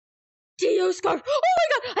Yo, Scarf. Oh my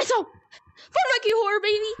god, I saw him. For Monke Horror,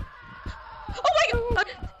 baby. Oh my god.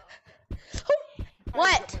 Oh.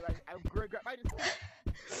 What?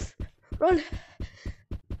 Run.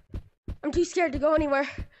 I'm too scared to go anywhere.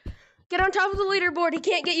 Get on top of the leaderboard. He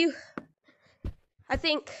can't get you. I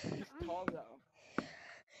think. He's tall though.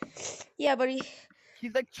 Yeah, buddy.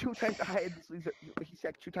 He's like 2 times the height of this leader. He's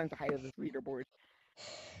like 2 times the height of this leaderboard.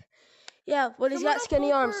 Yeah, but he's got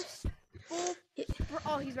skinny arms.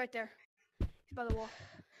 Oh, he's right there. He's by the wall.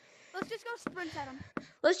 Let's just go sprint at him.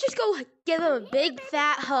 Let's just go give him a big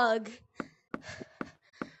fat hug.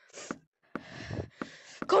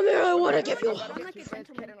 Come here, I want to give you a hug. Like a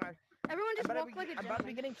gentleman. Everyone just walk like a gentleman. I'm about to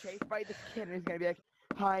be getting chased by this kid, and he's gonna be like,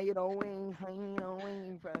 hide away from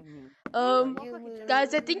me.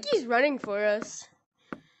 Guys, I think he's running for us.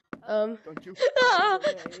 Don't you?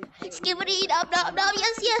 Skibbity dub dub dub,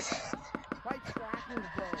 yes.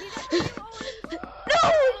 No!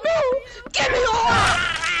 Get me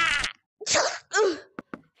off! Oh,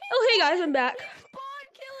 hey guys, I'm back. He's spawn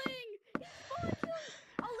killing!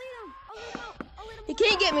 I'll lead him. He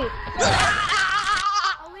can't get me.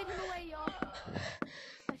 I'll lead him away, y'all.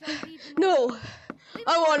 No,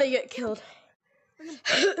 I want to get killed.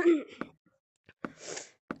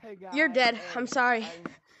 Hey guys, You're dead. I'm sorry.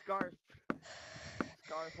 Scarf,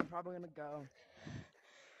 I'm probably gonna go.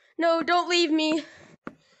 No, don't leave me.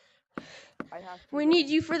 We need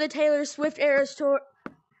you for the Taylor Swift Eras tour.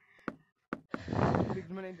 Because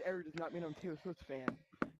my name's Eric does not mean I'm Taylor Swift fan.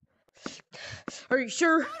 Are you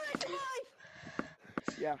sure?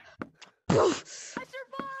 Yeah. I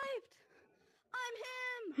survived! I'm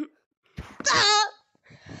him!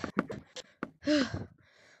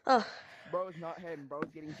 Oh. Bro's not him.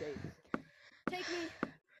 Bro's getting chased. Take me.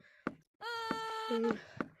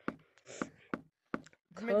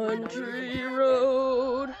 Country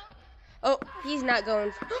road. Oh, he's not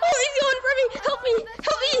going. Oh, he's going for me. Help me.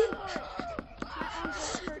 Help me. My arms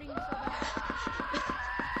are hurting so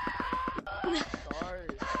bad.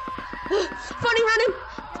 Funny running.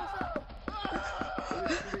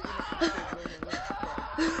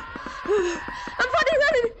 I'm funny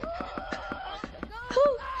running.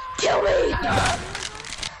 Oh, kill me.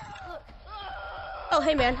 Oh,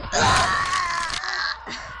 hey, man.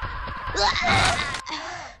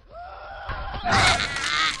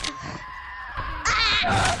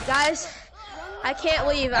 Guys, I can't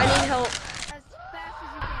leave. I need help. As fast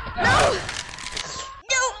as you can. No!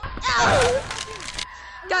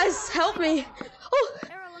 Guys, help me. Oh.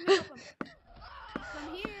 Arrow, let me help him. Come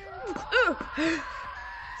here.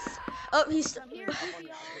 Oh, he's... Come here,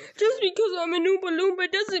 Just because I'm an Oompa Loompa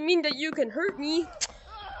doesn't mean that you can hurt me.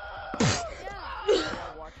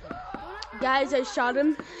 Guys, I shot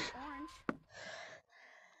him. Orange.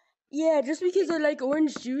 Yeah, just because I like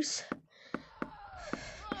orange juice.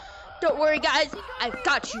 Don't worry, guys. I've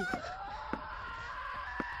got you.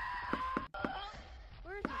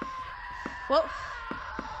 Where is he? Well,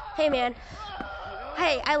 hey, man.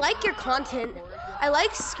 Hey, I like your content. I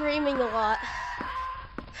like screaming a lot.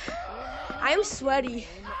 I'm sweaty.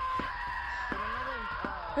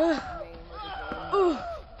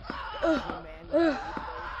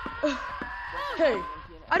 Hey,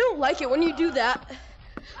 I don't like it when you do that.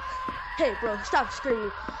 Hey, bro, stop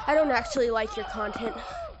screaming. I don't actually like your content.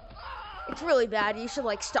 It's really bad. You should,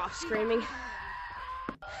 like, stop screaming.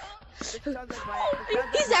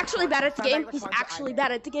 He's actually bad at the game. He's actually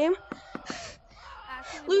bad at the game.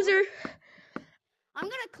 Loser. I'm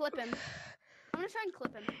gonna clip him. I'm gonna try and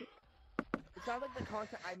clip him. It sounds like the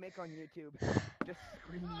content I make on YouTube. Just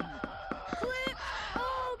screaming. Clip!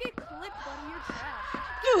 Oh, get clipped, buddy. You're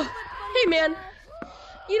trash. Hey, man.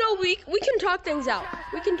 You know, we can talk things out.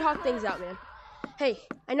 We can talk things out, man. Hey,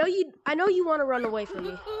 I know you want to run away from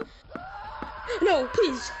me. No,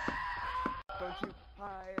 please. Don't you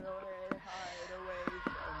hide away from me.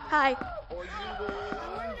 Hi. Or you I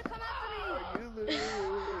want him to come after me. lose.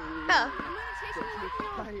 Huh. I'm gonna chase him like you.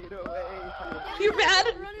 Hide away from me. You're bad.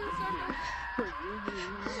 Run in a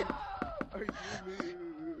circle. Or you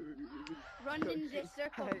lose. Run in this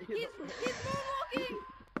circle. Hide He's moonwalking.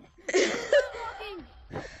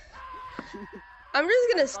 I'm just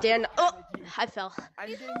gonna stand. Oh, I fell. I'm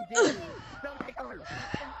getting dizzy.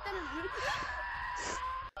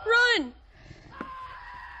 Run!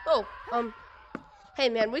 Oh, hey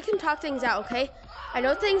man, we can talk things out, okay? I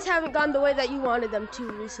know things haven't gone the way that you wanted them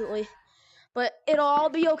to recently, but it'll all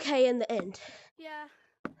be okay in the end. Yeah.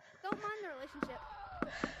 Don't mind the relationship.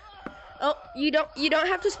 Oh, you don't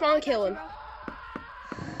have to spawn kill him.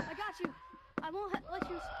 I got you. I won't let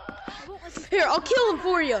you. Here, I'll kill him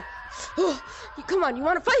for you. Oh, come on, you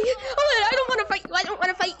want to fight? Oh, I don't want to fight you. I don't want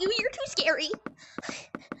to fight you. You're too scary.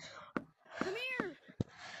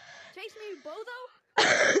 bozo?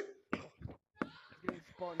 Getting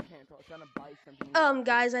spawn cancel. Trying to buy something.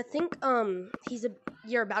 Guys, I think,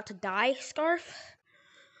 you're about to die, Scarf.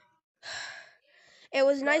 It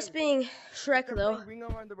was nice being Shrek, though. Ring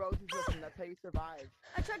around the roses, listen, that's how you survive.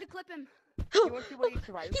 I tried to clip him. You want to see what you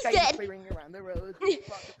survive? He's dead. Ring around the roses,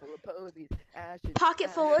 pocket full of posies, ashes. Pocket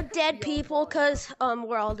full of dead people, cause,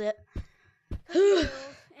 we're all dead. And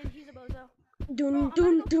he's a bozo. Dun,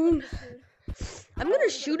 dun, dun. I'm gonna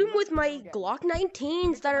shoot him with my Glock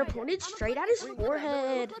 19s that are pointed straight at his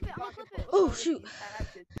forehead. Oh, shoot.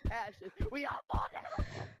 Ashes. We all fall down.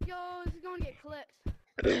 Yo, this is gonna get clipped.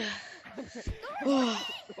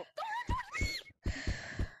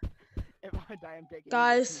 If I die, I'm taking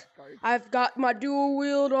Guys, I've got my dual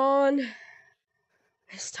wield on.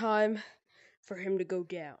 It's time for him to go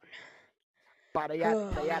down. Yada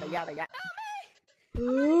yada yada yada yada.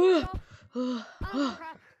 Oh,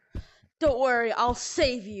 crap. Don't worry, I'll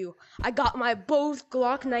save you. I got my both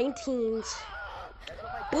Glock 19s.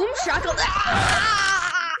 Boom shakalaka!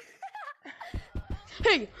 Ah!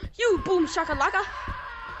 Hey, you boom shakalaka!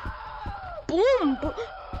 Boom, boom,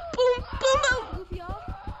 boom, boom, boom. Goofy, y'all.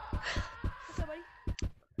 What's up, buddy?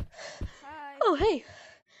 Hi. Oh, hey.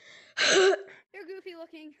 You're goofy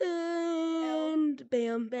looking. And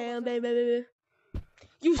bam, bam, bam, bam, bam.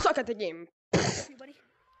 You suck at the game. Goofy, buddy.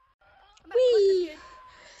 I'm Whee! at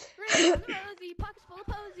Ring on the rosy, pockets full of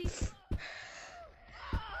posies.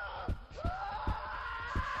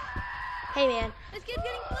 Hey, man. This kid's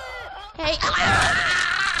getting clipped. Hey.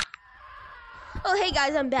 Oh, hey,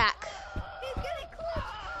 guys, I'm back. He's getting clipped.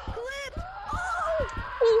 Clipped. Oh!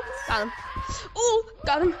 Ooh, got him. Ooh,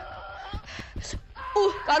 got him.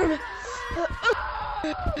 Ooh, got him. I'm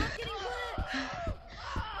getting clipped.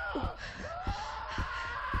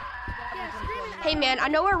 Yeah, screaming at Hey, man, I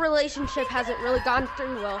know our relationship hasn't really gone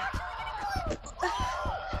through well.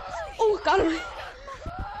 Oh, got him.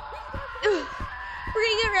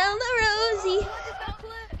 Ring around the rosy. What just got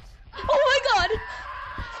clipped? Oh, my God.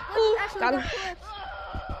 Ooh, Actually got got him. clipped.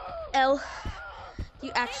 L,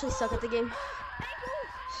 you actually suck at the game.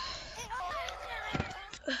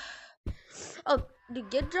 Oh, dude,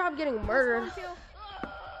 good job getting murdered. Oh,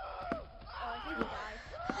 I think he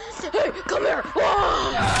died. Hey, come here.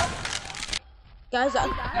 Whoa. Guys,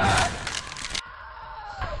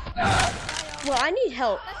 well, I need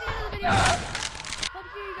help. That's the end of the video. Hope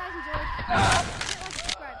you guys enjoyed. Hit like,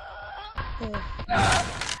 subscribe.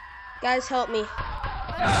 Guys, help me. I'm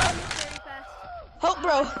very fast. Help,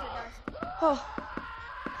 bro. Guys. Oh,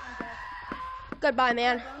 I'm dead. goodbye, My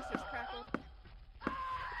man. bones just crackled.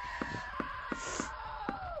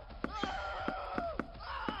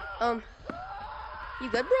 You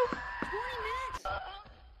good, bro?